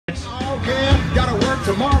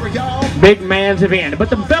big man's event. But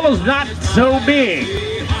the fellow's not so big.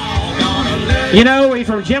 You know, he's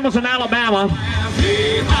from Jemison, Alabama.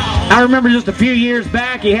 I remember just a few years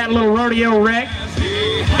back, he had a little rodeo wreck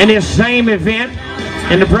in this same event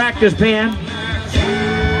in the practice pen.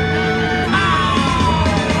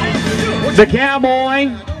 The cowboy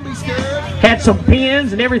had some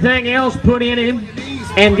pins and everything else put in him.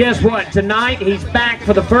 And guess what? Tonight, he's back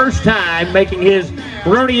for the first time, making his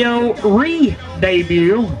rodeo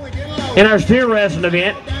re-debut in our steer wrestling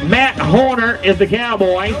event. Matt Horner is the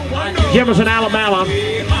cowboy, Jefferson, Alabama.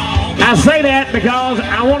 I say that because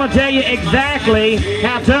I want to tell you exactly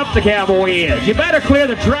how tough the cowboy is. You better clear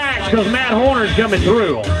the tracks because Matt Horner's coming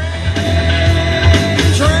through.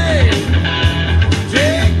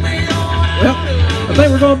 Well, I think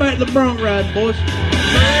we're going back to the bronc ride, boys.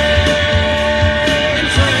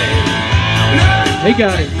 He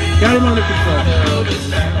got him. Got him under control.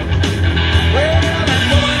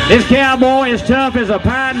 This cowboy is tough as a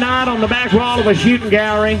pine knot on the back wall of a shooting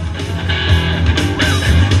gallery.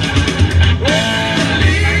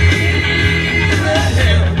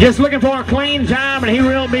 Just looking for a clean time, and he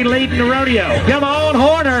will be leading the rodeo. Come on,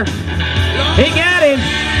 Horner. He got him.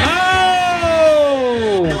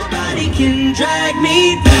 Oh! Nobody can drag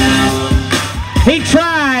me down. He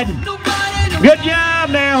tried. Good job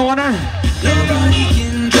there, Horner. Nobody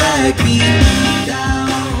can drag me down.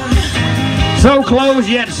 So close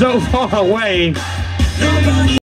yet so far away. Nobody